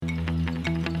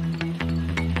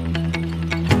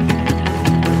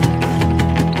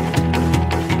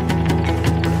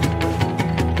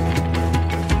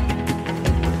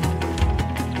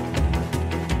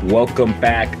Welcome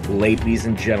back, ladies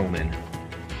and gentlemen.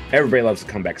 Everybody loves a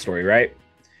comeback story, right?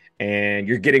 And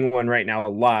you're getting one right now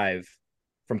live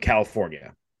from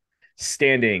California.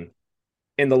 Standing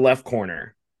in the left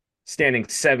corner, standing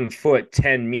 7 foot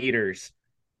 10 meters,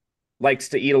 likes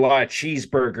to eat a lot of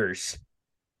cheeseburgers.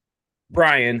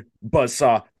 Brian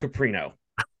Buzzsaw Caprino.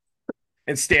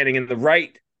 And standing in the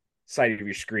right side of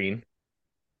your screen,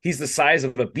 he's the size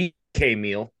of a BK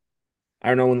meal. I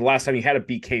don't know when the last time you had a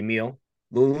BK meal.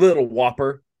 The little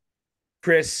whopper,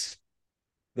 Chris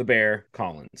the Bear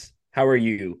Collins. How are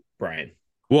you, Brian?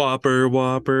 Whopper,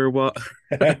 Whopper, Whopper.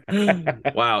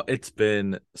 Wow, it's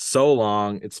been so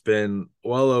long. It's been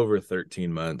well over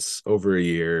 13 months, over a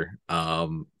year.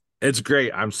 It's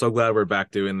great. I'm so glad we're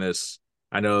back doing this.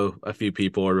 I know a few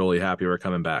people are really happy we're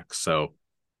coming back, so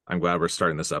I'm glad we're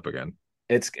starting this up again.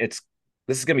 It's this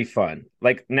is gonna be fun.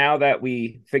 Like now that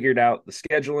we figured out the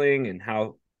scheduling and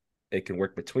how it can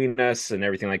work between us and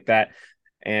everything like that.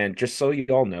 And just so you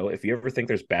all know, if you ever think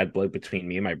there's bad blood between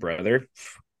me and my brother,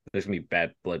 there's gonna be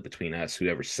bad blood between us.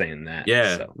 Whoever's saying that.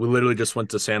 Yeah, So we literally just went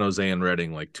to San Jose and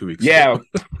Reading like 2 weeks ago.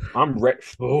 yeah, I'm ready.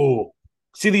 Oh,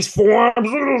 see these forearms?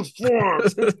 Look at those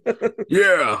forearms.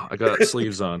 Yeah, I got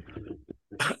sleeves on.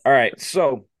 All right,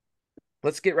 so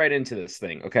let's get right into this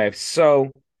thing. Okay, so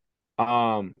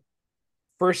um,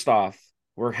 first off,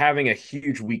 we're having a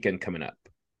huge weekend coming up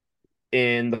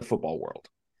in the football world.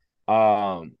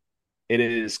 Um, it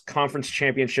is conference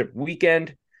championship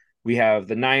weekend. We have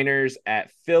the Niners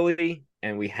at Philly,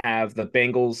 and we have the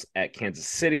Bengals at Kansas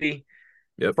City.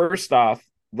 Yep. First off,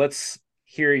 let's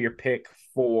hear your pick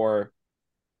for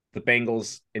the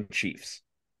Bengals and Chiefs.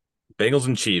 Bengals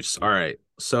and Chiefs. All right.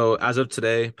 So as of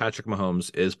today, Patrick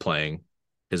Mahomes is playing.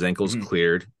 His ankle's Mhm.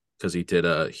 cleared because he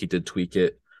did tweak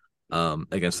it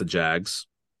against the Jags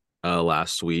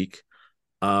last week.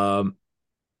 Um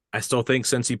I still think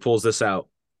since he pulls this out,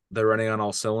 they're running on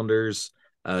all cylinders.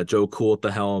 Joe Cool at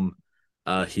the helm.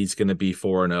 He's going to be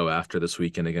 4-0 after this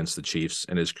weekend against the Chiefs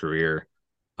in his career.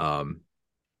 Um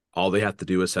all they have to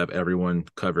do is have everyone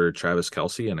cover Travis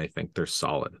Kelce, and I think they're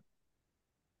solid.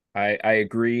 I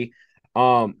agree.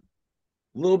 Um,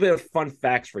 a little bit of fun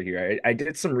facts for here. I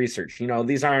did some research.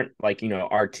 These aren't like,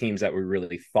 our teams that we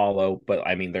really follow, but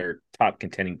I mean, they're top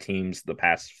contending teams the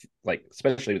past, like,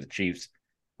 especially with the Chiefs,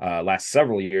 last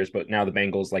several years, but now the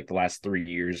Bengals, like the last 3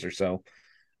 years or so.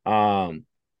 Um,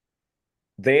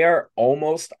 they are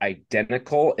almost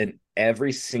identical in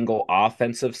every single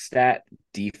offensive stat,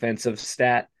 defensive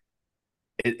stat.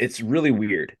 It's really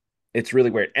weird. It's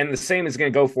really weird. And the same is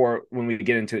going to go for when we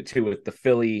get into it too with the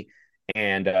Philly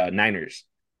and Niners.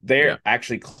 Yeah. They're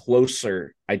actually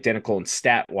closer, identical in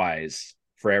stat wise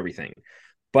for everything.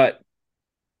 But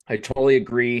I totally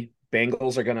agree.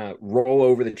 Bengals are going to roll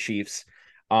over the Chiefs.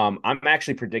 I'm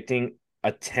actually predicting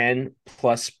a 10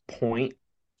 plus point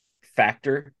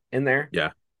factor in there,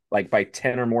 Yeah. like by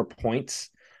 10 or more points.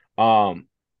 Um,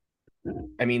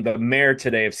 I mean, the mayor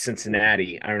today of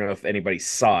Cincinnati, I don't know if anybody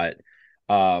saw it,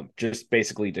 just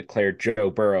basically declared Joe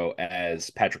Burrow as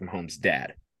Patrick Mahomes'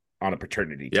 dad on a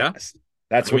paternity Yeah. test.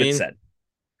 That's I what it mean, said.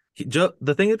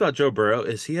 The thing about Joe Burrow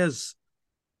is he has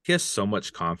so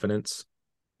much confidence.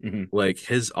 Hmm. Like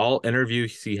his all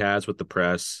interviews he has with the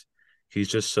press, he's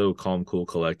just so calm, cool,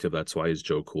 collective. That's why he's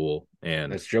Joe Cool,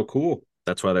 and That's Joe Cool.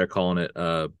 that's why they're calling it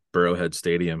Burrowhead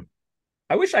Stadium.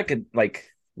 I wish I could like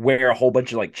wear a whole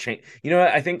bunch of like chain. You know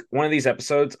what? I think one of these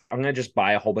episodes, I'm gonna just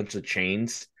buy a whole bunch of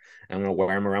chains. And I'm gonna wear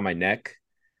them around my neck,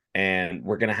 and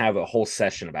we're gonna have a whole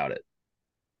session about it.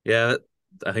 Yeah,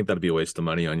 I think that'd be a waste of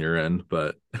money on your end,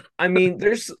 but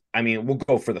We'll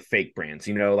go for the fake brands,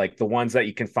 like the ones that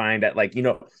you can find at like,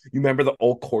 you remember the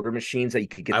old quarter machines that you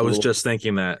could get I the was little, just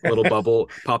thinking that little bubble,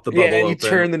 pop the yeah, bubble and you open.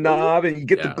 turn the knob and you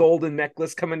get the Yeah, golden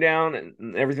necklace coming down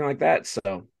and everything like that.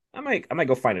 So I might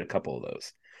go find a couple of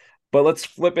those. But let's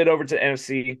flip it over to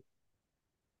NFC.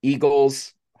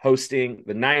 Eagles hosting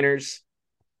the Niners.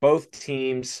 Both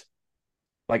teams,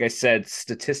 like I said,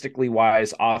 statistically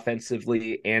wise,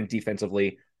 offensively and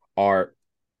defensively, are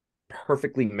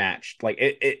perfectly matched. Like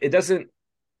it doesn't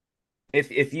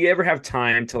if you ever have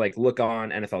time to like look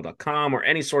on NFL.com or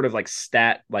any sort of like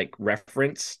stat like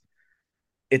reference,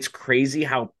 it's crazy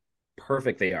how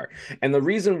perfect they are. And the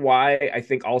reason why I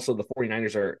think also the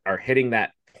 49ers are hitting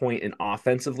that point in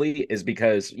offensively is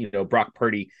because, Brock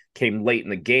Purdy came late in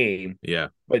the game, yeah,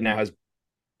 but now has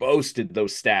boasted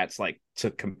those stats like to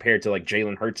compare to like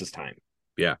Jalen Hurts' time.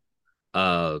 yeah.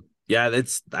 Uh, yeah.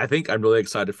 It's. I think I'm really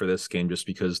excited for this game just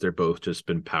because they're both just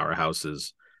been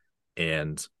powerhouses,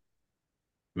 and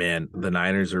man, the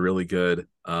Niners are really good.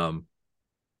 I'm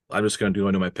just going to go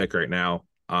into my pick right now.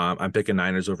 I'm picking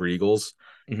Niners over Eagles.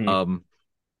 Mm-hmm. Um,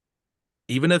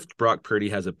 even if Brock Purdy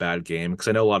has a bad game, because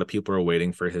I know a lot of people are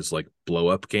waiting for his like blow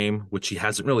up game, which he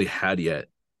hasn't really had yet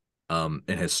in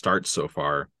his starts so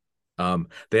far.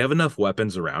 They have enough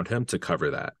weapons around him to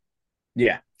cover that.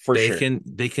 Yeah, for They sure. can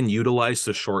they can utilize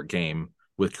the short game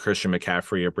with Christian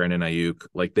McCaffrey or Brandon Ayuk.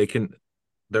 Like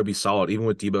they'll be solid. Even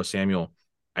with Debo Samuel,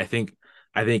 I think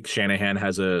I think Shanahan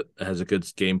has a good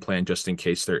game plan just in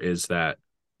case there is that,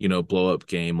 blow up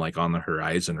game like on the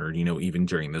horizon, or even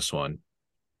during this one,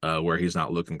 where he's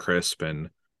not looking crisp and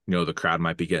the crowd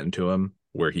might be getting to him,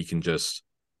 where he can just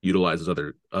utilize his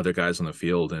other guys on the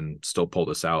field and still pull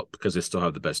this out because they still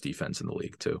have the best defense in the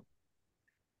league too.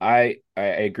 I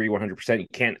agree 100%. You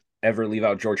can't ever leave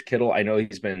out George Kittle. I know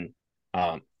he's been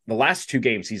the last two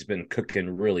games he's been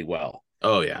cooking really well.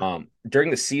 Oh yeah.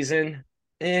 During the season,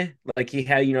 like he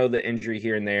had, the injury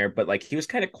here and there, but like he was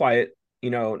kind of quiet,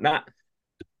 not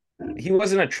he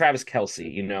wasn't a Travis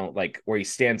Kelsey, like where he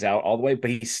stands out all the way,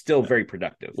 but he's still very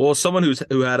productive. Well, someone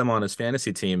who had him on his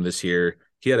fantasy team this year,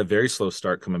 he had a very slow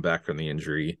start coming back from the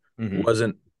injury. Mm-hmm.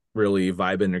 Wasn't really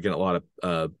vibing or getting a lot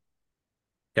of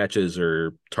catches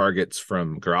or targets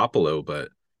from Garoppolo, but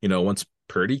once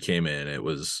Purdy came in, it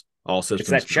was all It's that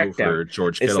systems go check down. for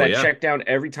George It's Kittle. that Yeah, check down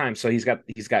every time. So he's got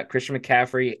Christian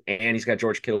McCaffrey and he's got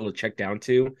George Kittle to check down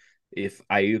to. If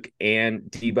Ayuk and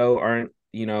Debo aren't,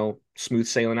 smooth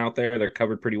sailing out there, they're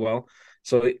covered pretty well.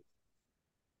 So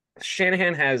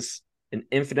Shanahan has an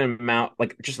infinite amount,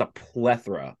 like just a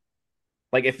plethora.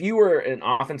 Like if you were an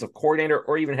offensive coordinator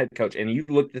or even head coach and you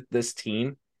looked at this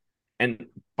team, and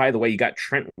by the way, you got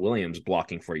Trent Williams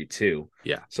blocking for you too.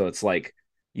 yeah. So it's like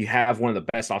you have one of the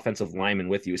best offensive linemen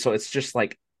with you. So it's just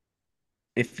like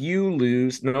if you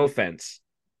lose, no offense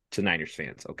to Niners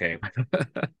fans, okay?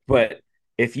 But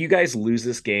if you guys lose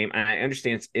this game, and I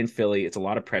understand it's in Philly, it's a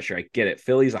lot of pressure. I get it.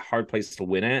 Philly's a hard place to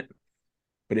win at.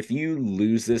 But if you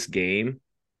lose this game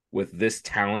with this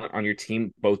talent on your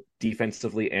team, both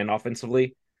defensively and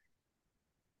offensively,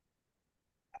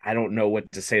 I don't know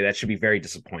what to say. That should be very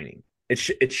disappointing. It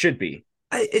should be.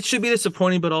 It should be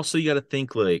disappointing, but also you got to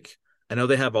think like I know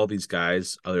they have all these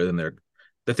guys other than their.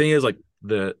 The thing is like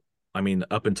I mean,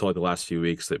 up until like the last few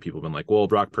weeks that people have been like, well,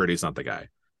 Brock Purdy's not the guy.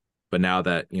 But now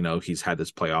that, he's had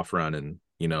this playoff run and,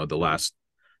 the last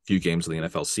few games of the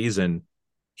NFL season,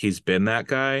 he's been that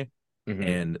guy. Mm-hmm.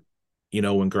 And,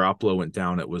 when Garoppolo went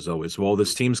down, it was always, well,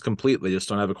 this team's complete. They just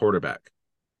don't have a quarterback.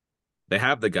 They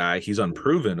have the guy. He's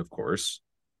unproven, of course,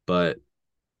 but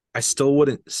I still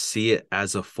wouldn't see it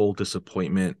as a full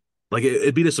disappointment. Like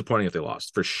it'd be disappointing if they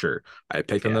lost for sure. I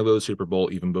picked them Yeah. to go to the Super Bowl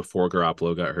even before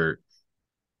Garoppolo got hurt,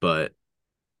 but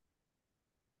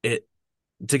it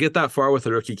to get that far with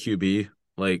a rookie QB,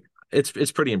 like it's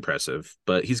pretty impressive.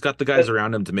 But he's got the guys But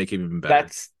around him to make it even better.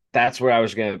 that's where I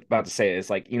was about to say is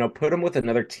like, put him with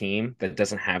another team that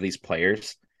doesn't have these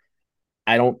players.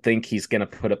 I don't think he's gonna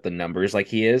put up the numbers like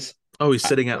he is. Oh, he's I,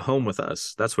 sitting at home with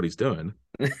us. That's what he's doing.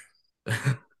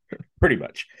 pretty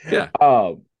much. Yeah,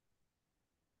 Um,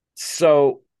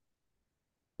 so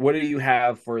what do you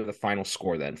have for the final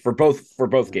score then for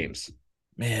both games?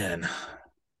 man.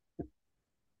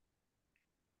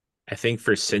 I think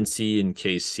for Cincy and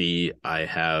KC, I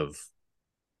have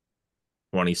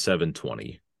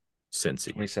 27-20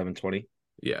 Cincy. 27-20.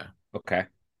 Yeah. Okay.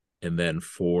 And then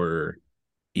for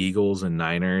Eagles and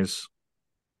Niners,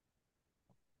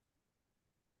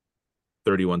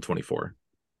 31-24.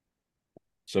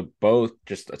 So both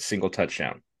just a single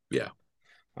touchdown. Yeah.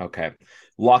 Okay.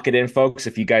 Lock it in, folks.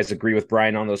 If you guys agree with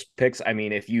Brian on those picks, I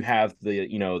mean, if you have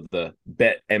the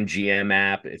Bet MGM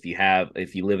app,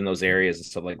 if you live in those areas and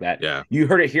stuff like that, Yeah. you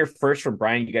heard it here first from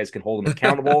Brian. You guys can hold him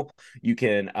accountable. You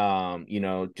can,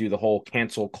 do the whole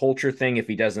cancel culture thing if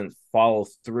he doesn't follow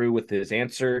through with his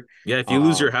answer. Yeah. If you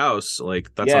lose your house,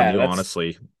 like that's on Yeah, you, that's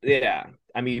honestly. yeah.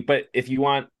 I mean, but if you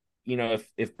want,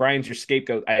 if Brian's your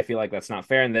scapegoat, I feel like that's not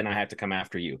fair, and then I have to come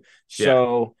after you. Yeah.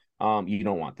 So, you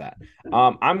don't want that.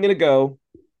 I'm gonna go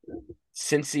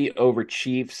Cincy over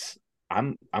Chiefs.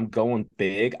 I'm going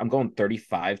big. I'm going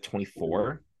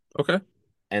 35-24. Okay.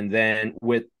 And then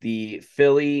with the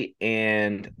Philly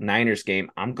and Niners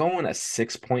game, I'm going a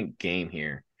 6-point game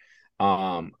here.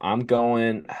 I'm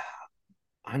going,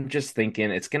 I'm just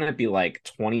thinking it's gonna be like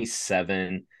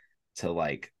 27 to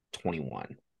like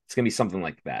 21. It's gonna be something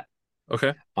like that.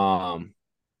 Okay. Um,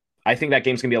 I think that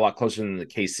game's gonna be a lot closer than the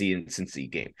KC and Cincy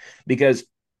game because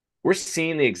we're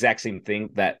seeing the exact same thing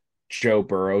that Joe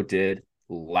Burrow did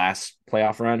last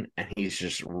playoff run, and he's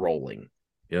just rolling.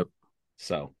 Yep.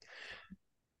 So,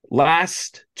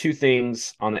 last two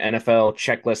things on the NFL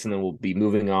checklist, and then we'll be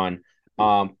moving on.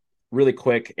 Really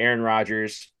quick, Aaron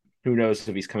Rodgers. Who knows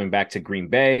if he's coming back to Green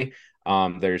Bay?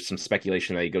 There's some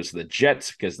speculation that he goes to the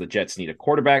Jets because the Jets need a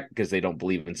quarterback because they don't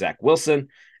believe in Zach Wilson,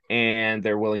 and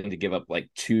they're willing to give up like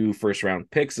 2 first-round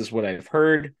picks, is what I've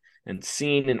heard and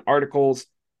seen in articles.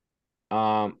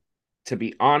 Um, to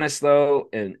be honest, though,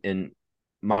 in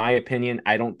my opinion,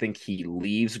 I don't think he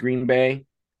leaves Green Bay.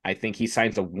 I think he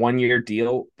signs a 1-year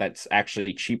deal that's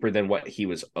actually cheaper than what he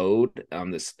was owed.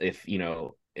 This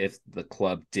if the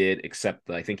club did accept,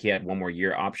 I think he had 1 more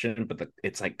year option, but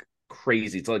it's like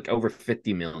crazy. It's like over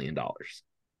 $50 million.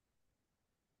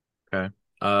 Okay.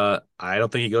 I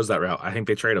don't think he goes that route. I think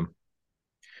they trade him.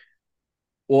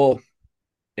 Well,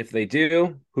 if they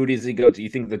do, who does he go to? You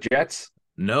think the Jets?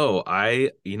 No, I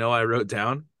wrote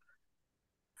down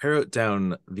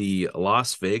the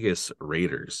Las Vegas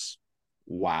Raiders.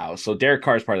 Wow. So Derek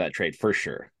Carr is part of that trade for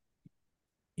sure.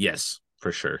 Yes,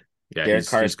 for sure. Yeah, Derek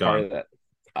Carr is he's part gone. of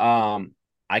that.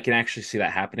 I can actually see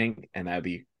that happening, and that'd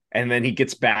be, and then he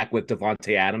gets back with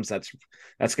Devontae Adams. That's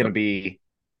gonna Yep. be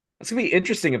that's gonna be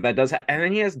interesting if that does. And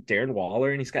then he has Darren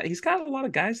Waller, and he's got a lot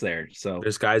of guys there. So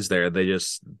There's guys there.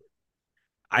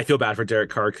 I feel bad for Derek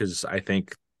Carr because I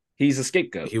think he's a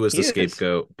scapegoat. he was He the is.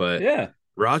 scapegoat, but Yeah.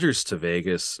 Rodgers to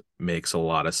Vegas makes a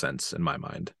lot of sense in my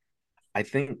mind. I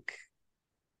think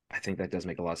I think that does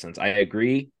make a lot of sense. I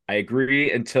agree. I agree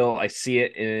until I see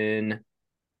it in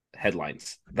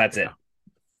headlines. That's Yeah.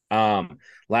 it.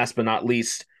 Last but not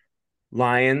least,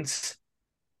 Lions,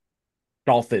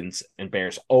 Dolphins, and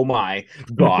Bears. Oh my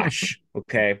gosh.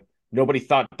 Okay. Nobody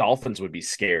thought Dolphins would be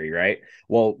scary, right?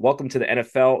 Well, welcome to the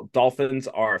NFL. Dolphins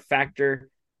are a factor,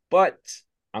 but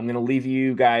I'm going to leave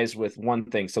you guys with one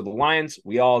thing. So the Lions,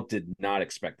 we all did not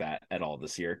expect that at all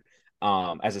this year.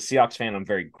 As a Seahawks fan, I'm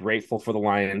very grateful for the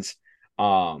Lions.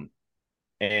 Um,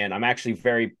 and I'm actually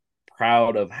very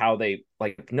proud of how they,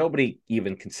 like, nobody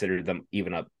even considered them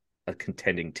even a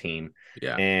contending team.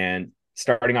 Yeah. And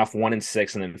starting off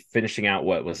 1-6 and then finishing out,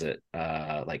 what was it?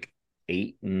 Like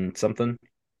 8 and something,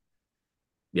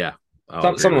 Yeah. I'll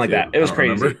agree something with like that. you. It I was don't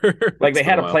remember. crazy. Like It's they been a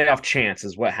had a while. playoff chance,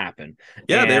 is what happened.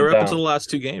 Yeah, they were And up until the last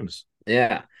two games.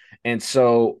 yeah, and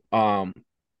so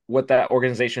what that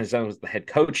organization has done with the head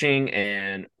coaching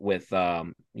and with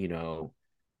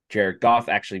Jared Goff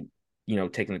actually,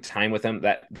 taking the time with him.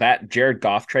 That Jared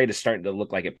Goff trade is starting to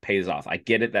look like it pays off. I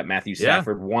get it that Matthew Yeah.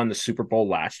 Stafford won the Super Bowl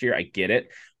last year. I get it,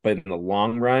 but in the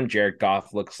long run, Jared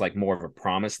Goff looks like more of a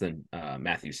promise than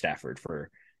Matthew Stafford for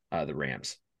the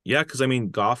Rams. Yeah, because I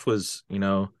mean, Goff was,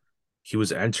 he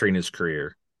was entering his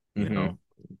career. You Mm-hmm. know,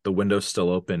 the window's still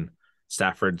open.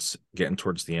 Stafford's getting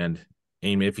towards the end.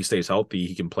 And if he stays healthy,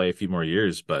 he can play a few more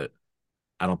years, but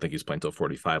I don't think he's playing till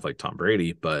 45 like Tom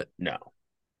Brady, but No,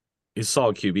 he's a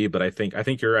solid QB. But I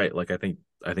think you're right. Like I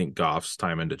think Goff's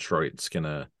time in Detroit's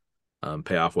gonna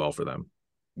pay off well for them.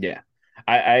 yeah,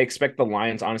 I expect the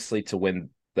Lions honestly to win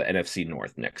the NFC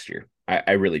North next year.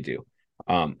 I really do.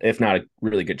 If not a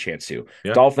really good chance to.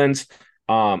 Yeah. Dolphins.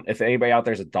 If anybody out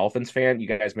there is a Dolphins fan, you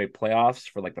guys made playoffs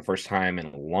for like the first time in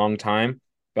a long time.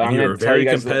 But And I'm you gonna were tell you very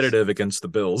guys this. competitive against the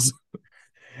Bills.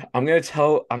 I'm gonna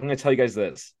tell you guys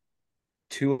this.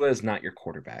 Tua is not your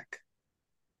quarterback.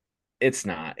 It's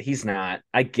not. He's not.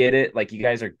 I get it. Like you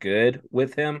guys are good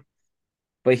with him,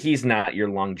 but he's not your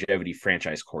longevity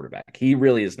franchise quarterback. He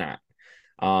really is not.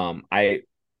 I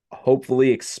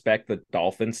hopefully expect the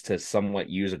Dolphins to somewhat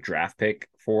use a draft pick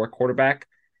for a quarterback.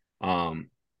 Um,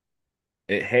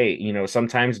 hey,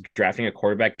 sometimes drafting a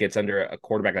quarterback gets under a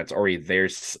quarterback that's already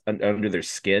theirs under their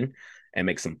skin and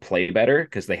makes them play better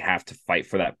because they have to fight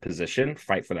for that position,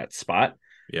 fight for that spot.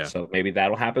 Yeah. So maybe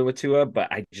that'll happen with Tua, but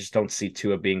I just don't see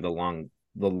Tua being the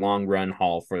long run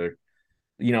haul for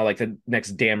like the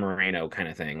next Dan Moreno kind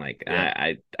of thing. Like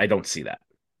Yeah. I don't see that.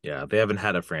 Yeah. They haven't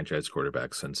had a franchise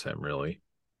quarterback since him, really.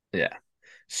 Yeah.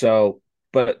 So,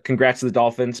 but congrats to the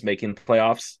Dolphins making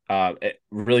playoffs. It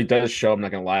really does show. I'm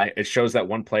not gonna lie. It shows that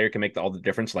one player can make all the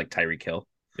difference, like Tyreek Hill.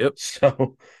 Yep.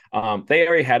 So, they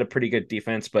already had a pretty good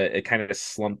defense, but it kind of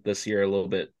slumped this year a little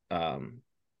bit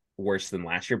worse than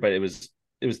last year. But it was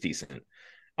decent.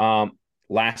 Um,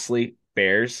 Lastly,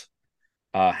 Bears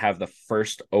have the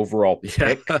first overall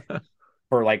Yeah. pick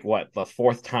for like what the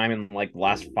fourth time in like the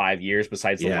last 5 years,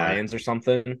 besides the Yeah. Lions or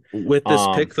something. With this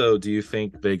Um, pick, though, do you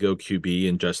think they go QB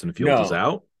and Justin Fields is no,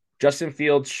 out? Justin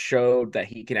Fields showed that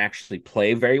he can actually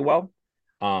play very well,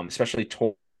 especially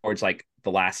towards like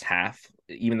the last half,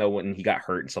 even though when he got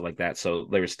hurt and stuff like that. So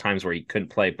there was times where he couldn't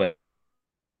play, but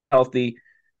healthy.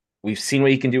 We've seen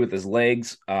what he can do with his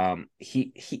legs.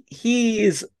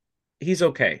 He's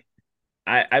okay.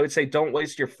 I would say don't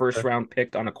waste your first Okay. round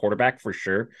pick on a quarterback for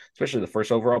sure, especially the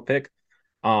first overall pick.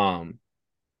 Um,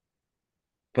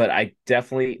 but they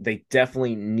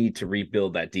definitely need to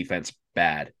rebuild that defense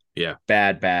bad. Yeah.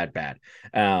 Bad, bad, bad.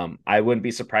 I wouldn't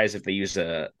be surprised if they use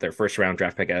their first round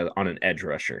draft pick on an edge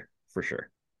rusher for sure.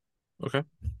 Okay.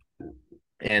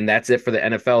 And that's it for the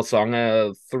NFL. So I'm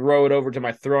gonna throw it over to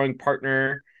my throwing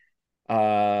partner,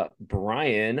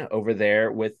 Brian, over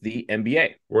there with the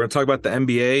NBA. We're going to talk about the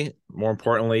NBA. More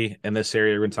importantly, in this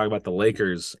area, we're going to talk about the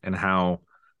Lakers and how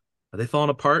are they falling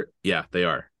apart? Yeah, they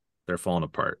are. They're falling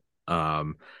apart.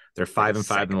 They're Like a 5-5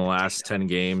 sack in of the last potato. 10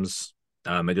 games.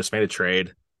 They just made a trade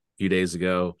a few days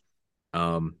ago.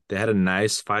 They had a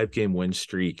nice 5-game win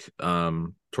streak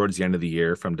towards the end of the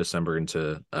year from December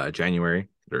into January,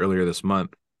 or earlier this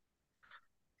month.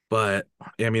 But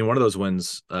yeah, I mean, one of those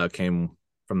wins came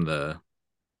from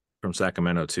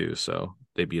Sacramento too. So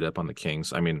they beat up on the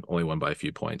Kings. I mean, only won by a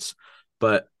few points.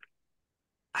 But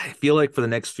I feel like for the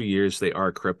next few years they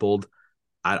are crippled.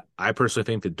 I personally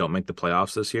think they don't make the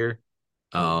playoffs this year.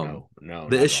 Oh Um, no, no,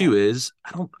 the not at issue all. is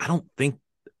I don't think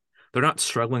they're not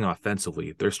struggling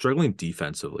offensively. They're struggling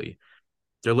defensively.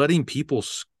 They're letting people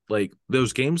like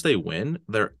those games they win,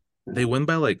 they win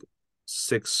by like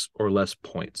 6 or less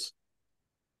points.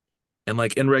 And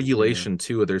like in Yeah. regulation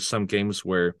too, there's some games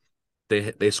where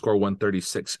they score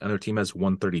 136 and their team has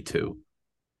 132.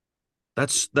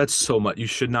 That's so much. You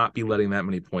should not be letting that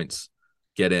many points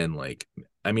get in. Like,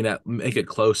 I mean, make it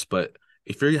close, but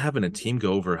if you're having a team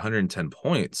go over 110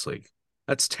 points, like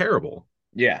that's terrible.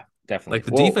 Yeah, Like definitely.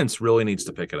 the defense really needs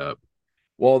to pick it up.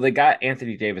 Well, they got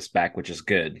Anthony Davis back, which is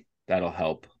good. That'll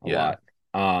help a Yeah.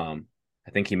 lot.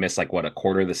 I think he missed like what, a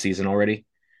quarter of the season already,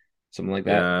 something like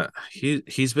that. Yeah.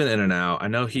 He's been in and out. I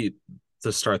know he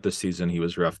to start the season he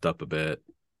was roughed up a bit,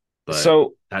 but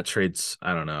So, that trades,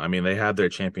 I don't know. I mean, they had their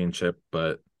championship,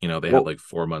 but they had well, like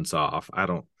 4 months off. with I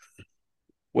don't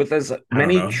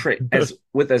know.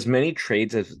 as many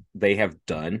trades as they have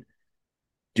done,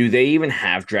 do they even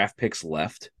have draft picks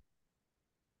left?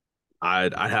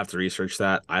 I'd have to research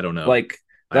that. I don't know. Like,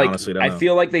 I honestly don't I know.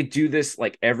 feel like they do this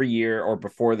like every year or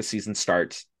before the season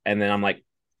starts, and then I'm like,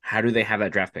 how do they have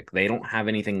that draft pick? They don't have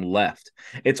anything left.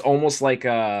 It's almost like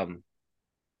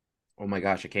oh my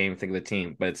gosh, I can't even think of the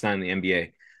team, but it's not in the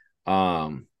NBA.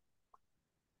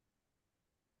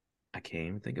 I can't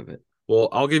even think of it. Well,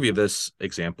 I'll give you this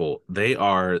example. They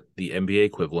are the NBA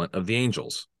equivalent of the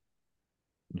Angels.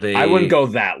 I wouldn't They, go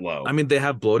that I low. mean, they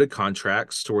have bloated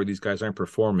contracts to where these guys aren't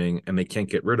performing and they can't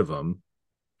get rid of them.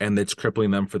 And it's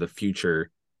crippling them for the future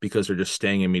because they're just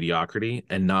staying in mediocrity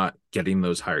and not getting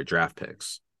those higher draft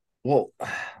picks. Well,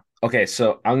 okay,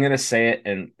 so I'm gonna say it,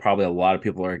 and probably a lot of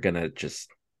people are gonna just.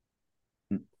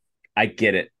 I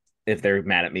get it if they're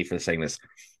mad at me for saying this.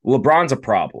 LeBron's a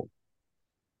problem.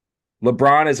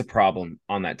 LeBron is a problem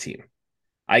on that team.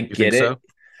 I You think get it. so?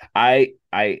 I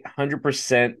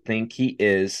 100% think he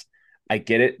is. I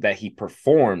get it that he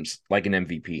performs like an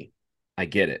MVP. I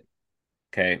get it.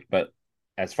 Okay, but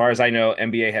as far as I know,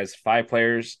 NBA has 5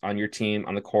 players on your team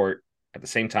on the court at the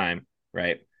same time,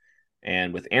 right?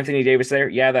 And with Anthony Davis there,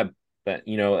 yeah, that that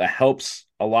helps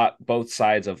a lot both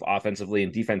sides of offensively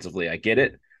and defensively. I get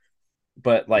it,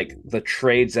 but like the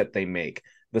trades that they make,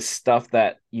 the stuff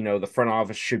that the front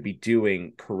office should be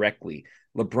doing correctly.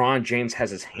 LeBron James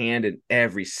has his hand in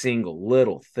every single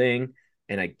little thing,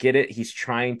 and I get it. He's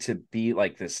trying to be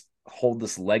like this, hold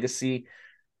this legacy,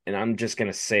 and I'm just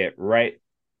gonna say it right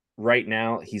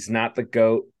now. He's not the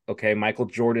GOAT. Okay, Michael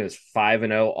Jordan is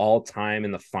 5-0 all time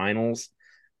in the finals.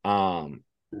 Um,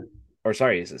 or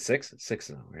sorry, is it 6?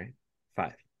 6-0, right? 5.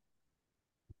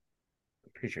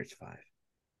 I'm pretty sure it's 5.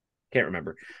 Can't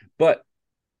remember, but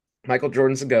Michael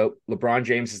Jordan's the GOAT. LeBron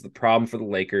James is the problem for the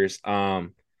Lakers.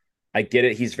 I get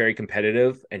it. He's very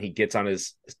competitive and he gets on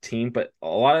his team, but a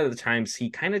lot of the times he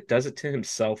kind of does it to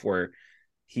himself where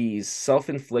he's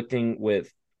self-inflicting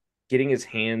with getting his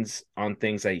hands on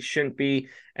things that he shouldn't be,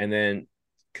 and then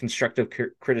constructive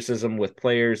criticism with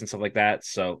players and stuff like that.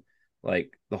 So,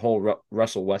 like the whole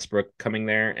Russell Westbrook coming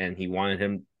there, and he wanted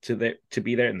him to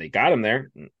be there, and they got him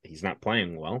there. He's not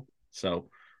playing well, so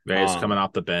Yeah, he's coming um,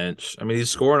 off the bench. I mean, he's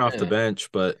scoring off the eh.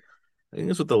 bench, but I think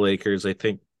it's with the Lakers. I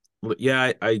think,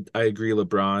 yeah, I agree.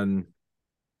 LeBron,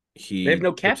 They have he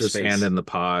no puts cap his hand space. in the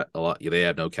pot a lot. They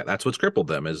have no cap. That's what's crippled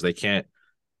them is they can't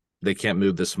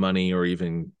move this money or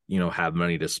even have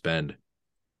money to spend.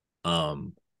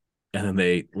 Um, and then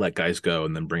they let guys go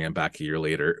and then bring them back a year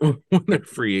later when they're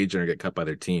free agent or get cut by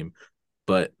their team.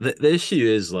 But the issue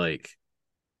is like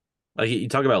you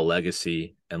talk about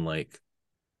legacy and like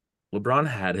LeBron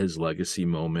had his legacy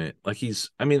moment. Like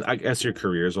I mean, I guess your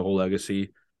career is a whole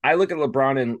legacy, I look at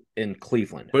LeBron in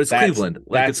Cleveland. but it's Cleveland.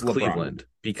 Like That's it's LeBron. Cleveland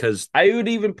because I would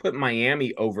even put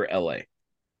Miami over LA.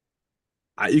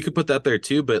 you could put that there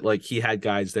too. But like he had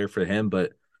guys there for him.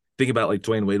 But think about it, like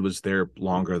Dwayne Wade was there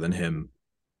longer than him,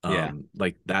 Yeah.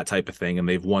 like that type of thing, and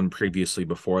they've won previously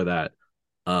before that.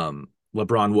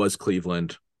 LeBron was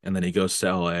Cleveland, and then he goes to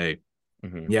LA.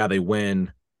 Hmm. Yeah, they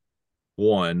win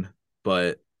one,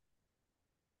 but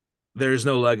there's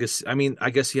no legacy. I mean, I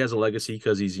guess he has a legacy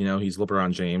because he's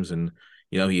LeBron James, and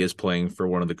he is playing for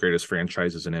one of the greatest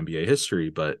franchises in NBA history.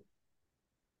 But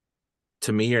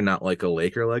to me, you're not like a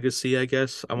Laker legacy, I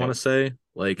guess I want to Nope. say.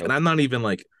 Like, and Nope. I'm not even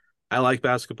like I like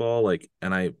basketball, like,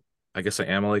 and I guess I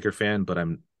am a Laker fan, but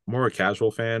I'm more a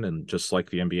casual fan and just like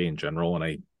the NBA in general, and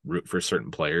I root for certain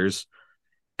players.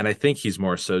 And I think he's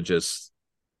more so just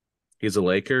he's a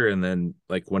Laker, and then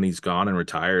like when he's gone and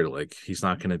retired, like he's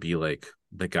not going to be like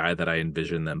the guy that I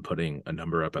envision them putting a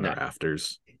number up in the No,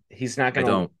 rafters. he's not I gonna.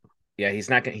 don't. Yeah, he's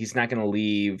not gonna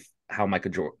leave how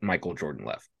Michael Jordan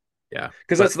left. Yeah,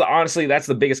 Because but that's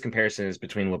the biggest comparison is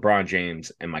between LeBron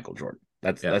James and Michael Jordan.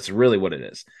 That's yeah, that's really what it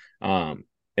is.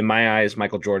 In my eyes,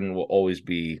 Michael Jordan will always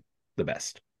be the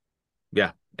best.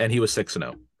 yeah, and he was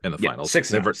 6-0 in the Yeah, finals. 6-0,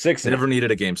 They 6-0. never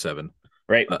needed a game seven.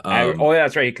 Right. But, Oh yeah,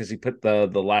 that's right. Because he put the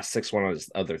last 6-1 on his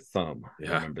other thumb. I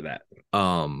yeah. remember that.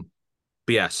 Um,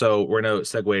 but yeah, so we're gonna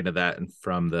segue into that and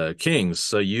from the Kings.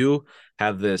 So you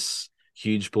have this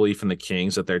huge belief in the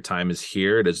Kings that their time is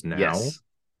here. It is now. Yes.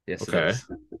 Yes, it Okay. is.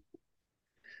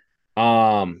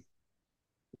 Um,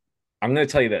 I'm gonna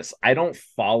tell you this. I don't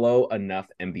follow enough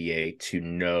NBA to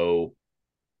know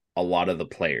a lot of the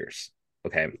players.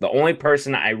 Okay. The only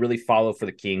person I really follow for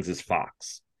the Kings is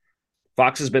Fox.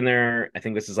 Fox has been there. I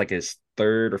think this is like his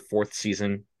third or fourth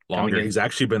season coming Longer. in. He's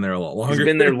actually been there a lot He's longer.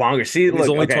 been there longer. See, And he's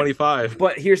look, only okay. 25.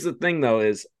 But here's the thing though,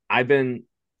 is I've been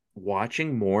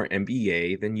watching more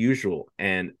NBA than usual.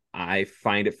 And I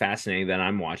find it fascinating that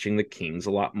I'm watching the Kings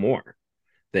a lot more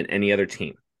than any other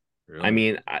team. I Really?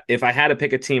 mean, if I had to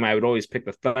pick a team, I would always pick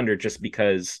the Thunder just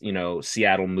because,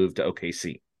 Seattle moved to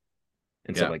OKC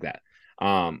and stuff Yeah. like that.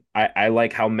 I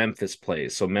like how Memphis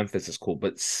plays, so Memphis is cool.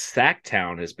 But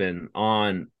Sacktown has been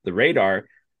on the radar,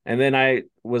 and then I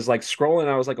was like scrolling.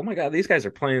 I was like, oh my god, these guys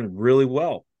are playing really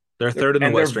well. They're They're third in the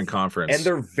and they're Western and Conference.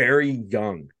 they're very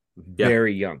young, Yeah.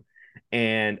 very young,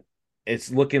 and it's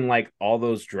looking like all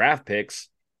those draft picks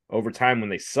over time when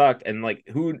they sucked, and like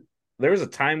who there was a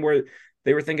time where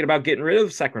they were thinking about getting rid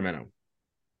of Sacramento.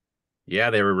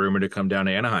 Yeah, they were rumored to come down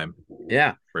to Anaheim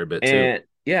Yeah. for a bit too. And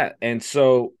yeah, and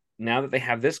so now that they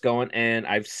have this going, and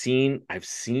I've seen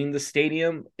the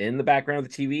stadium in the background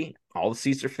of the TV. All the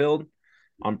seats are filled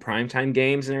on primetime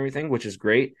games and everything, which is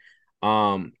great.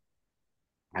 Um,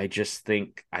 I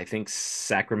think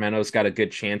Sacramento's got a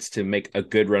good chance to make a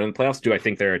good run in the playoffs. Do I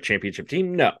think they're a championship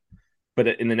team? No. But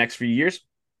in the next few years,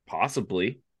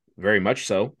 possibly, very much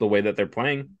so, the way that they're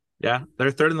playing. Yeah, they're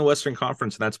third in the Western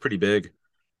Conference, and that's pretty big.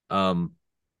 Um,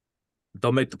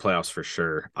 they'll make the playoffs for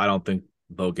sure. I don't think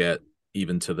they'll get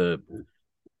even to the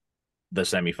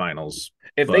semifinals,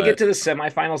 If they get but to the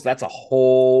semifinals, that's a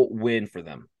whole win for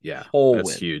them. yeah, Whole that's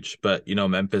win. huge. But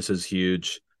Memphis is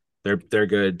huge. They're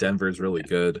good. Denver's really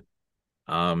good.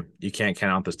 You can't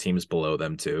count out those teams below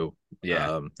them too.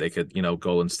 Yeah, They could,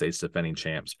 Golden State's defending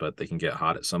champs, but they can get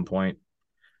hot at some point.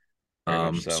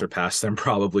 very much so. Surpass them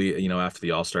probably, after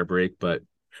the All-Star break. But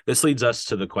this leads us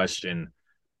to the question: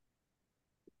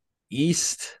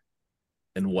 East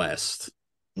and West,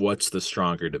 what's the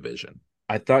stronger division?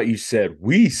 I thought you said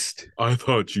West. I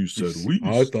thought you said I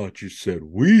West. thought you said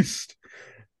West.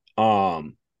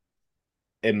 Um,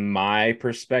 in my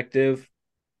perspective,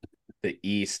 the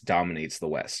East dominates the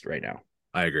West right now.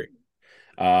 I agree.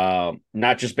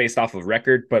 Not just based off of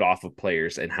record, but off of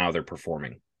players and how they're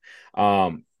performing.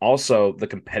 Also the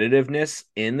competitiveness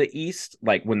in the East,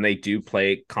 like when they do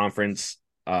play conference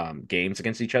games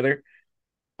against each other,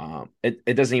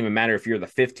 it doesn't even matter if you're the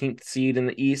 15th seed in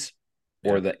the East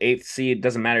or Yeah. the 8th seed. It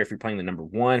doesn't matter if you're playing the number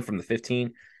one from the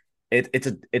 15.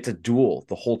 It's a duel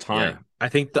the whole Yeah. time. I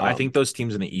think those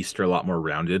teams in the East are a lot more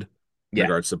rounded in Yeah.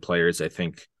 regards to players. I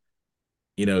think,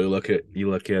 you look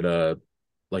at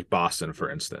like Boston, for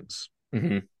instance.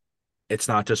 Mm-hmm. It's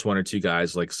not just one or two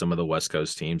guys like some of the West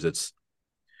Coast teams. It's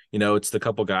the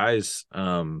couple guys,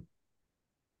 Tatum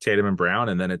and Brown,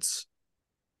 and then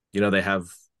they have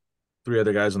three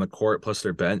other guys on the court plus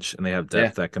their bench, and they have Yeah.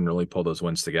 depth that can really pull those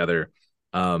wins together.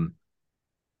 Um,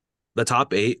 the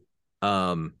top eight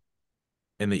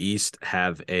in the East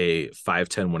have a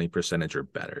 5-10 winning percentage or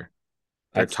better.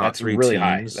 Their top That's three really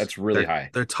high. teams, That's really high.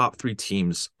 their top three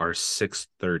teams are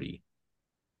 630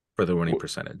 for the winning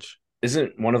percentage.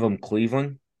 Isn't one of them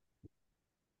Cleveland?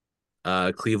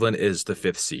 Cleveland is the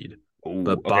fifth seed, Ooh,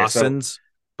 but okay. So is it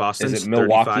Boston's 35 and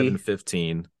Milwaukee?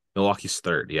 15. Milwaukee's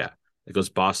third. Yeah, it goes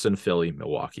Boston, Philly,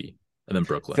 Milwaukee. and then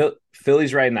Brooklyn.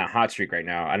 Philly's riding that hot streak right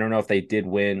now. I don't know if they did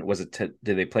win. Did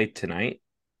they play tonight?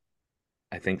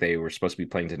 I think they were supposed to be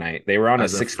playing tonight. They were on a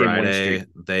As of 6-game win streak.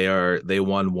 Friday, they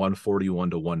won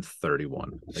 141 to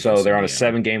 131 So against they're on a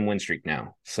Indiana. 7-game win streak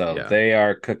now. So Yeah, they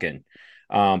are cooking.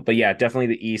 But yeah, definitely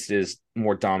the East is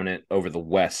more dominant over the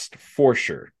West for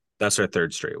sure. that's their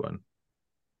third straight win.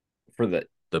 For The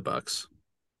Bucks.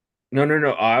 no.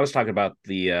 Oh, I was talking about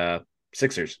the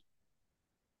Sixers.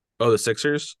 Oh, the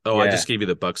Sixers. Oh, I Yeah, just gave you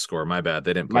the Bucks score. My bad.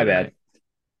 They didn't play my bad. tonight.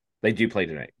 They do play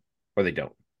tonight, or they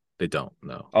don't. They don't.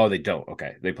 No. Oh, they don't.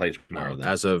 Okay, they play tomorrow No. then.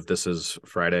 As of this is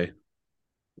Friday.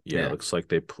 Yeah, Yeah. it looks like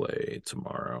they play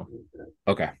tomorrow.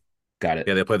 Okay, got it.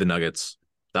 Yeah, they play the Nuggets.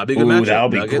 That'll be a good Ooh, matchup. that'll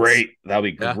be Nuggets. great. That'll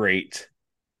be Yeah. great.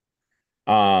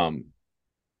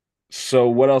 So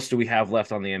what else do we have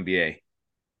left on the NBA?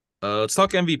 Let's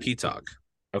talk MVP talk.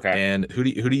 Okay. And who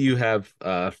do you have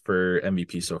for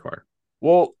MVP so far?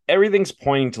 Well, everything's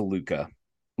pointing to Luka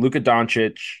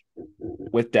Doncic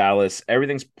with Dallas.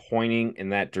 Everything's pointing in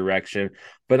that direction,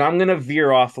 but I'm gonna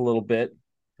veer off a little bit, and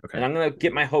Okay. I'm gonna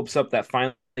get my hopes up that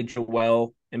finally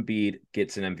Joel Embiid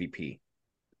gets an MVP.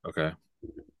 Okay.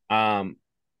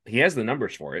 He has the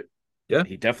numbers for it. Yeah.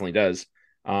 He definitely does.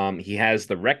 He has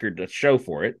the record to show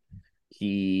for it.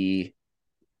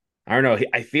 I don't know.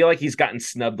 I feel like he's gotten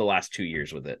snubbed the last 2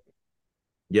 years with it.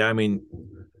 Yeah, I mean,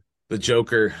 the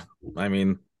Joker, I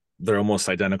mean, they're almost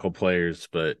identical players,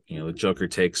 but the Joker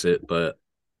takes it. But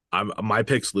my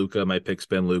pick's Luka. My pick's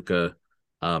been Luka.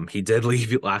 He did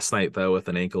leave last night though with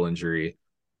an ankle injury,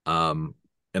 in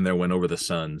their win over the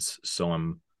Suns. So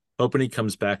I'm hoping he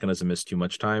comes back and doesn't miss too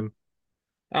much time.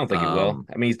 I don't think he will.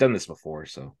 I mean, he's done this before,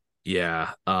 so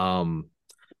Yeah.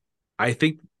 I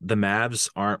think the Mavs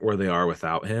aren't where they are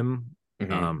without him.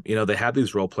 They have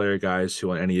these role player guys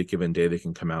who on any given day they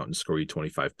can come out and score you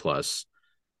 25 plus.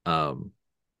 I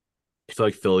feel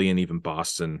like Philly and even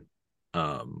Boston,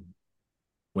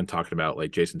 when talking about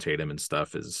like Jason Tatum and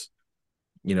stuff, is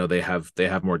they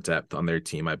have more depth on their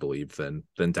team, I believe, than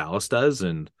Dallas does.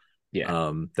 And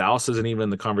yeah. Dallas isn't even in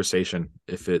the conversation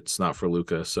if it's not for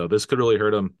Luka. So this could really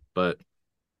hurt him. But if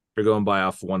you're going by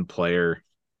off one player,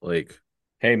 like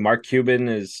Hey, Mark Cuban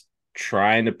is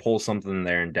trying to pull something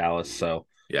there in Dallas, so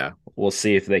yeah, we'll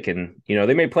see if they can.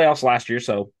 They made playoffs last year,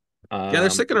 so they're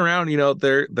sticking around.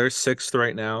 They're sixth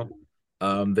right now.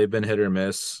 They've been hit or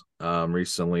miss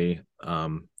recently.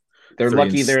 They're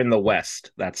lucky they're in the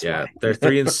West. That's yeah, why. they're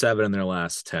 3-7 in their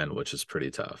last 10, which is pretty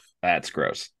tough. That's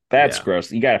gross. That's Yeah.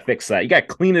 gross. You got to fix that. You got to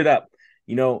clean it up.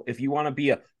 If you want to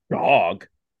be a dog,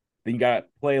 then you got to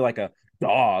play like a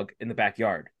dog in the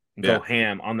backyard and Yeah. go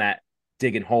ham on that,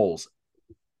 digging holes,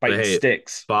 fighting But hey,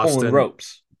 sticks, Boston- pulling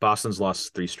ropes. Boston's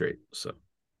lost 3 straight. So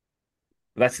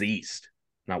That's the East.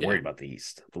 Not Yeah. worried about the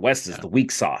East. The West is Yeah. the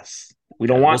weak sauce. We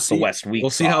don't Yeah, want we'll the see. West weak We'll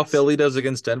see how sauce. Philly does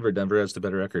against Denver. Denver has the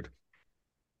better record.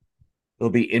 It'll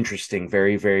be interesting.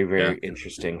 Very, very, very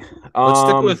interesting. Let's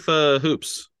stick with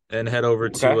hoops and head over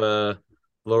to Okay.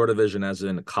 lower division, as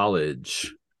in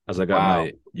college. As I got Wow.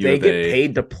 my U They of get A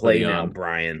paid to play hoodie now, on.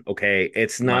 Brian. Okay.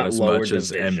 It's Not not as lower much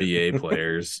as division. NBA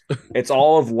players. It's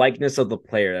all of likeness of the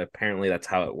player. Apparently, that's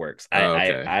how it works. Oh,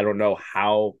 okay. I don't know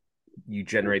how you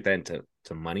generate that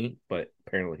into money, but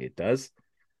apparently it does.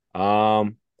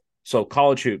 So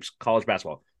college hoops, college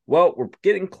basketball. Well, we're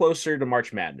getting closer to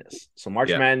March Madness. So March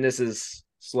Yeah. Madness is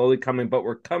slowly coming, but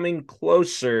we're coming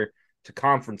closer to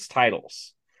conference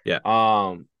titles. Yeah.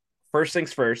 First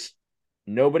things first,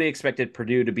 nobody expected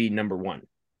Purdue to be number one.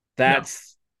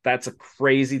 That's a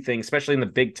crazy thing, especially in the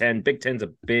Big Ten. Big Ten's a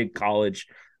big college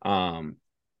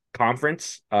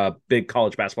conference, big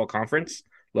college basketball conference,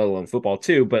 let alone football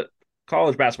too. But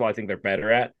college basketball, I think they're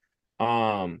better at.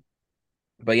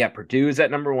 But yeah, Purdue is at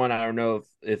number one. I don't know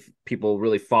if people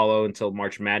really follow until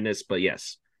March Madness, but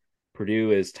yes,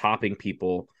 Purdue is topping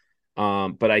people.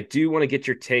 But I do want to get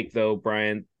your take though,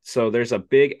 Brian. So there's a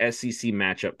big SEC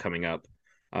matchup coming up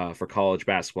for college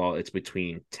basketball. It's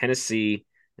between Tennessee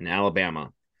and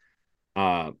Alabama.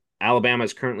 Alabama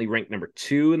is currently ranked number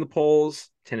 2 in the polls.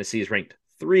 Tennessee is ranked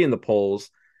 3 in the polls.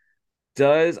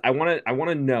 I want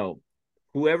to know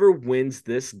whoever wins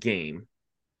this game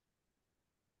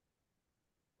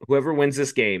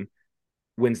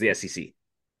wins the SEC.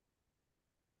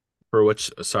 For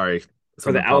which, sorry.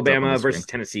 For the something popped up on Alabama the screen. versus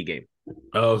Tennessee game.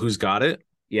 Oh, who's got it?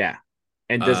 Yeah.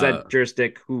 And does that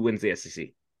jurisdict who wins the SEC?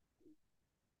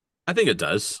 I think it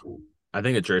does. I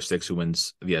think it jurisdicts who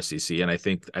wins the SEC, and I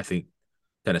think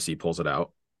Tennessee pulls it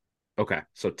out. Okay.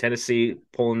 So Tennessee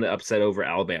pulling the upset over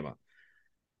Alabama.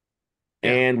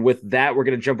 Yeah. And with that, we're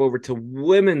going to jump over to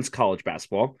women's college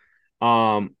basketball.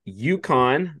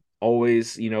 UConn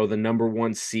always, the number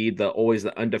one seed, always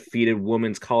the undefeated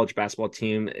women's college basketball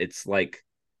team. It's like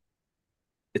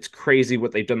it's crazy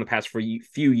what they've done the past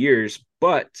few years,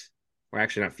 or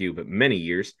actually not few, but many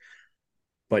years.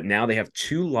 But now they have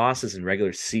 2 losses in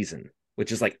regular season,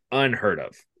 which is like unheard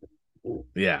of.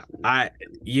 Yeah.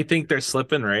 You think they're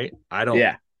slipping, right?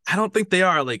 Yeah, I don't think they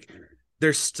are. Like,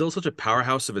 they're still such a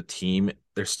powerhouse of a team.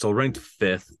 They're still ranked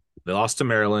 5th. They lost to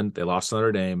Maryland, they lost to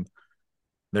Notre Dame.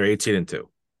 They're 18-2.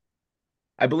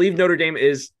 I believe Notre Dame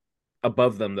is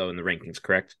above them though in the rankings,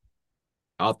 correct?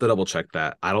 I'll have to double check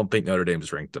that. I don't think Notre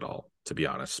Dame's ranked at all, to be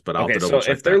honest, but I'll have Okay, to so double if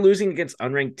check they're that. losing against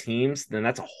unranked teams, then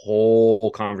that's a whole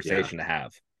Yeah. conversation to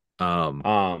have. Um,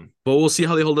 Um, but we'll see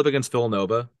how they hold up against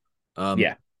Villanova.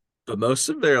 yeah, But most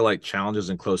of their like challenges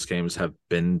and close games have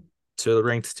been to the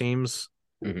ranked teams.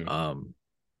 mhm. Um,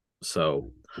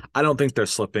 so I don't think they're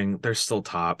slipping. They're still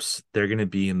tops. They're going to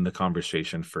be in the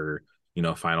conversation for,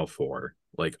 Final Four.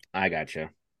 Like, I gotcha.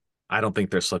 I don't think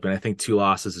they're slipping. I think 2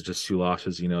 losses is just 2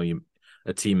 losses.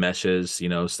 A team meshes,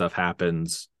 stuff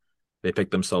happens. They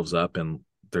pick themselves up and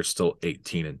they're still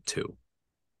 18-2.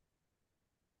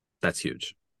 That's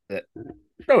huge.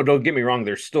 No, don't get me wrong.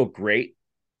 They're still great.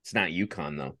 It's not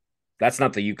UConn though. That's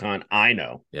not the UConn I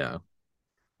know. Yeah.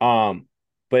 Um,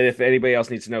 but if anybody else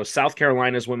needs to know, South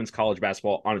Carolina's women's college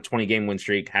basketball on a 20-game win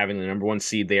streak, having the number one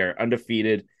seed. They are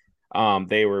undefeated.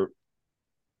 They were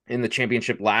in the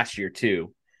championship last year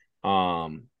too.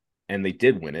 And they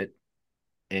did win it.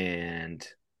 And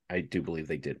I do believe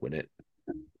they did win it.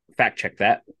 Fact check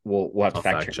that. We'll have to I'll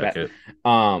fact fact check check that.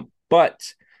 it. But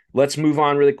let's move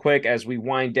on really quick as we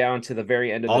wind down to the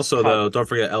very end of this Also, pod. though, don't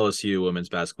forget LSU women's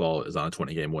basketball is on a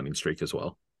 20-game winning streak as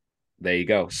well. There you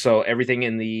go. So everything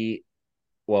in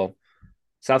well,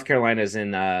 South Carolina is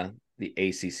in the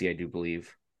ACC, I do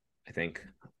believe. I think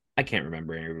I can't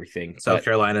remember everything, South but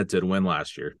Carolina did win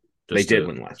last year. they Just did to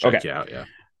win last. Okay. check you out, yeah.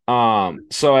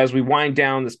 So as we wind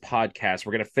down this podcast,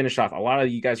 we're gonna finish off. A lot of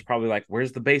you guys are probably like,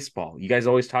 "Where's the baseball?" You guys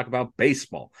always talk about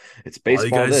baseball. It's All you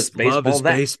baseball this, guys love baseball is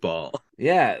that. baseball.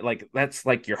 Yeah, like that's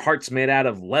like your heart's made out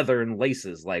of leather and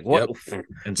laces. Like what? Yep.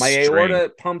 And My string. aorta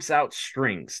pumps out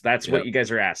strings. That's what Yep. you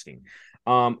guys are asking.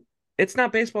 Um, it's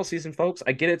not baseball season, folks.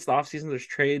 I get it. It's the off season. There's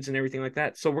trades and everything like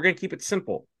that. So we're gonna keep it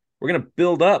simple. We're gonna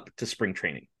build up to spring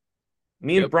training.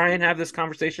 Me and Yep. Brian have this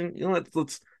conversation.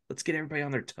 Let's get everybody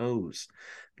on their toes.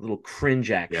 A little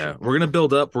cringe Yeah. action. We're gonna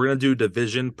build up. We're gonna do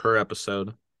division per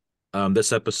episode.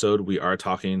 This episode we are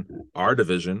talking our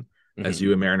division as Mhm.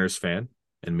 you a Mariners fan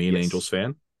and me an Yes. Angels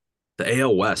fan. The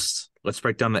AL West. Let's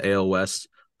break down the AL West.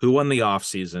 Who won the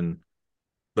offseason?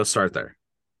 Let's start there.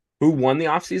 Who won the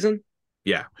offseason?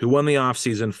 Yeah. Who won the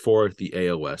offseason for the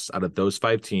AL West? Out of those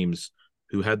 5 teams,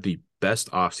 who had the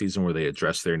best offseason where they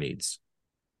addressed their needs?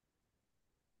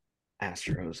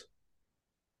 Astros.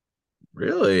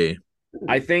 Really?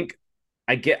 I think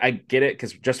I get it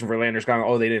because Justin Verlander's gone.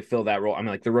 Oh, they didn't fill that role. I mean,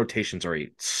 like the rotation's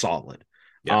already solid.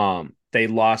 Yeah. They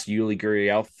lost Yuli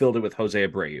Gurriel, filled it with Jose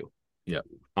Abreu. Yeah.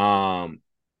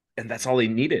 And that's all they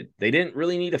needed. They didn't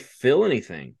really need to fill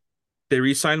anything. They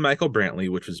re-signed Michael Brantley,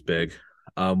 which was big.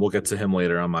 We'll get to him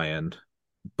later on my end.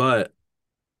 But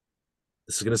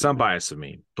this is going to sound biased of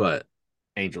me, but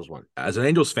Angels won. as an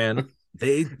Angels fan,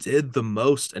 they did the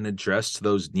most and addressed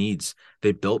those needs.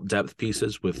 They built depth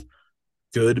pieces with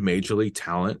good major league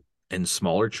talent and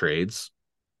smaller trades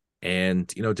and,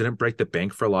 didn't break the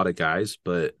bank for a lot of guys,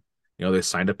 but, they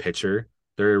signed a pitcher.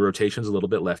 Their rotation's a little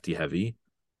bit lefty heavy,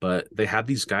 but they have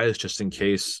these guys just in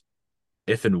case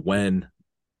if and when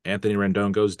Anthony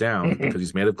Rendon goes down because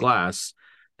he's made of glass,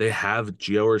 they have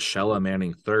Gio Urshela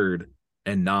manning third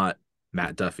and not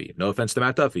Matt Duffy. No offense to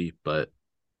Matt Duffy, but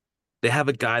they have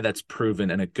a guy that's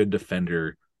proven and a good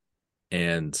defender.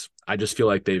 And I just feel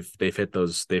like they've hit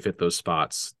those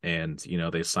spots. And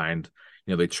they signed,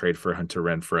 they trade for Hunter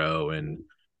Renfroe and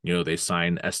they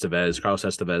signed Carlos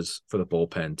Estevez for the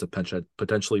bullpen to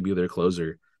potentially be their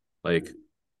closer. Like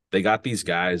they got these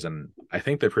guys, and I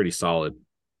think they're pretty solid.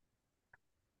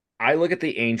 I look at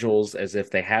the Angels as if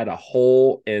they had a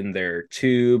hole in their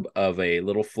tube of a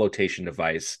little flotation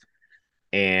device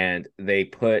and they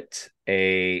put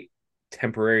a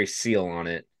temporary seal on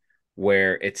it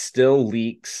where it still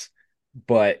leaks,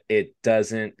 but it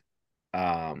doesn't,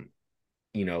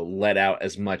 let out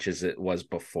as much as it was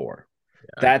before.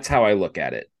 Yeah. That's how I look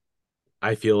at it.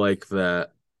 I feel like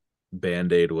that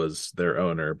Band-Aid was their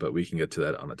owner, but we can get to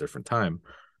that on a different time.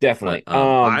 Definitely. But,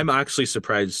 I'm actually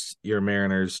surprised your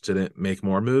Mariners didn't make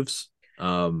more moves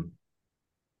to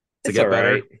get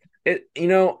better. Right.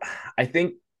 I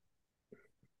think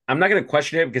I'm not going to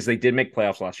question it because they did make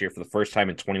playoffs last year for the first time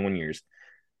in 21 years.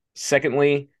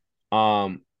 Secondly,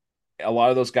 a lot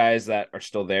of those guys that are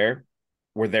still there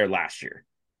were there last year.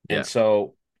 Yeah. And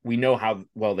so we know how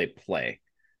well they play.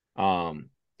 Um,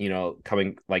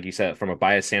 coming like you said from a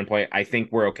bias standpoint, I think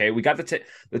we're okay. We got the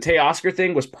Teoscar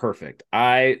thing was perfect.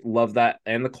 I love that,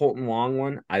 and the Colton Long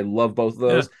one. I love both of Yeah.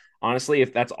 those. Honestly,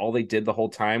 if that's all they did the whole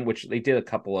time, which they did a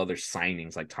couple other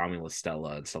signings like Tommy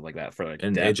LaStella and stuff like that for like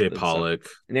And depth AJ and stuff, Pollock.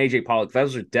 and AJ Pollock,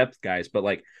 those are depth guys. But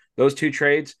like those two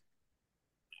trades,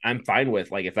 I'm fine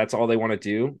with. Like if that's all they want to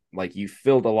do, like you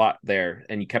filled a lot there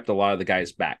and you kept a lot of the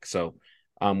guys back. So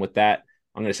with that,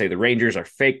 I'm gonna say the Rangers are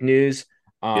fake news.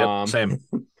 Yep. Um Same.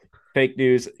 fake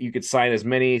news. You could sign as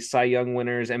many Cy Young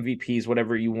winners, MVPs,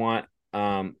 whatever you want.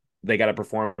 They got to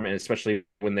perform, and especially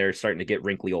when they're starting to get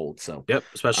wrinkly old. So, Yep.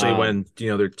 Especially um, when,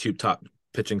 their two top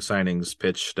pitching signings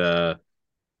pitched,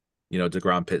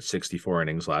 DeGrom pitched 64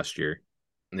 innings last year.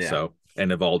 yeah. So,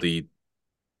 and Evaldi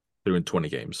threw in 20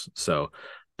 games. So,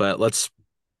 but let's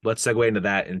segue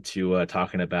into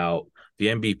talking about the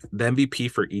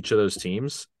MVP for each of those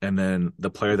teams, and then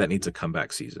the player that needs a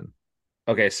comeback season.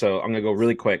 Okay, so I'm gonna go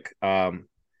really quick,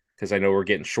 because I know we're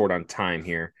getting short on time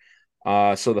here.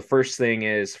 So the first thing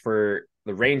is for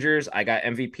the Rangers, I got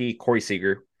MVP Corey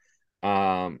Seager.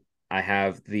 I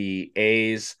have the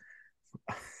A's.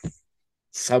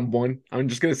 Someone. I'm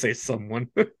just gonna say someone.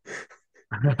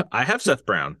 I have Seth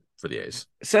Brown for the A's.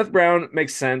 Seth Brown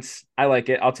makes sense. I like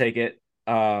it. I'll take it.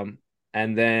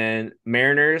 And then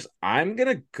Mariners, I'm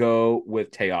gonna go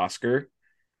with Teoscar.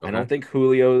 I Okay. don't think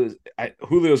Julio's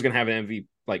gonna have an MVP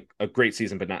like a great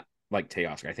season, but not like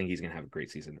Teoscar. I think he's gonna have a great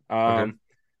season. Okay.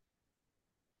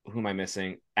 Who am I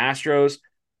missing? Astros.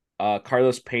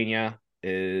 Carlos Pena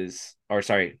is, or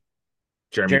sorry,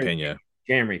 Jeremy Jeremy Pena.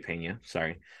 Jeremy Pena.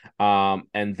 Sorry.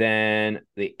 And then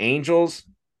the Angels.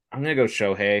 I'm gonna go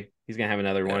Shohei. He's gonna have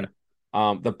another Yeah.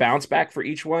 one. The bounce back for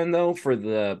each one though for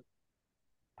the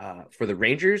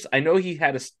Rangers, I know he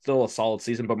had still a solid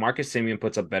season, but Marcus Semien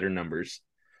puts up better numbers.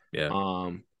 Yeah.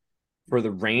 Um, for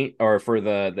the rain or for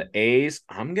the A's,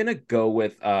 I'm gonna go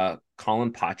with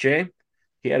Colin Pache.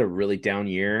 He had a really down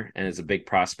year and is a big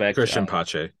prospect. Christian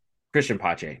Pache. Christian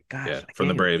Pache. Gosh, Yeah. I From can't the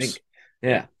even Braves. think.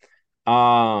 Yeah.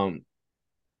 Um,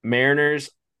 Mariners,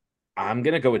 I'm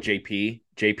gonna go with JP.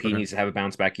 JP Okay. needs to have a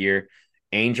bounce back year.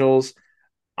 Angels,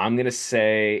 I'm gonna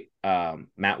say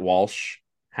Matt Walsh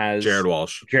has Jared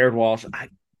Walsh. Jared Walsh.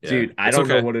 Yeah. Dude, I It's don't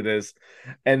know okay. what it is.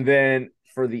 And then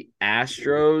for the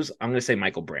Astros, I'm gonna say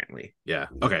Michael Brantley. Yeah.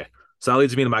 Okay. So that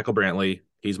leads me to Michael Brantley.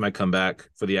 He's my comeback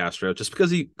for the Astros just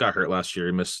because he got hurt last year.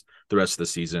 He missed the rest of the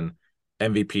season.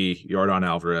 MVP, Yordan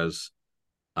Alvarez.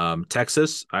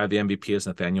 Texas, I have the MVP as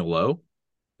Nathaniel Lowe. Ooh,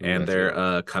 And that's a good their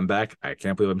one. comeback, I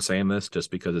can't believe I'm saying this just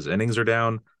because his innings are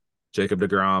down. Jacob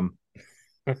DeGrom,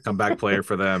 comeback player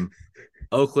for them.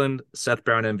 Oakland, Seth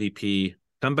Brown MVP.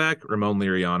 Comeback, Ramon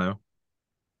Liriano.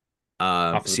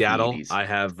 Off of the Seattle, PEDs. I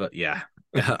have, yeah.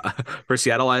 For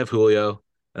Seattle, I have Julio.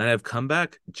 And I have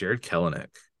comeback, Jared Kelenic.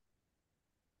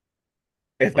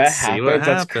 If Let's that see what happens,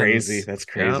 that's crazy. happens. That's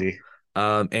Yeah.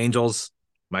 crazy. Angels,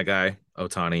 my guy,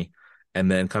 Otani. And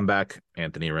then comeback,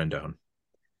 Anthony Rendon.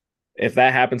 If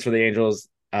that happens for the Angels,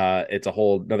 it's a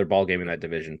whole another ball game in that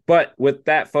division. But with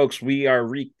that, folks, we are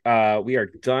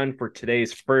done for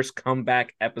today's first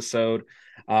comeback episode.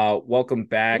 Welcome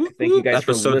back. Thank you Woo-hoo. guys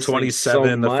for Episode listening so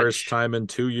 27, the first much. time in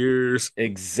 2 years.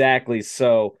 Exactly.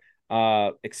 So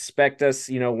expect us,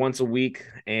 once a week.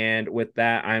 And with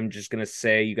that, I'm just gonna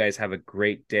say you guys have a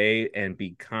great day and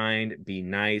be kind, be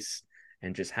nice,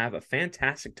 and just have a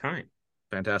fantastic time.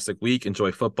 Fantastic week.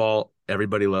 Enjoy football.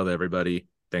 Everybody love everybody.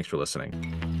 Thanks for listening.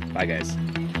 Bye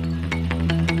guys.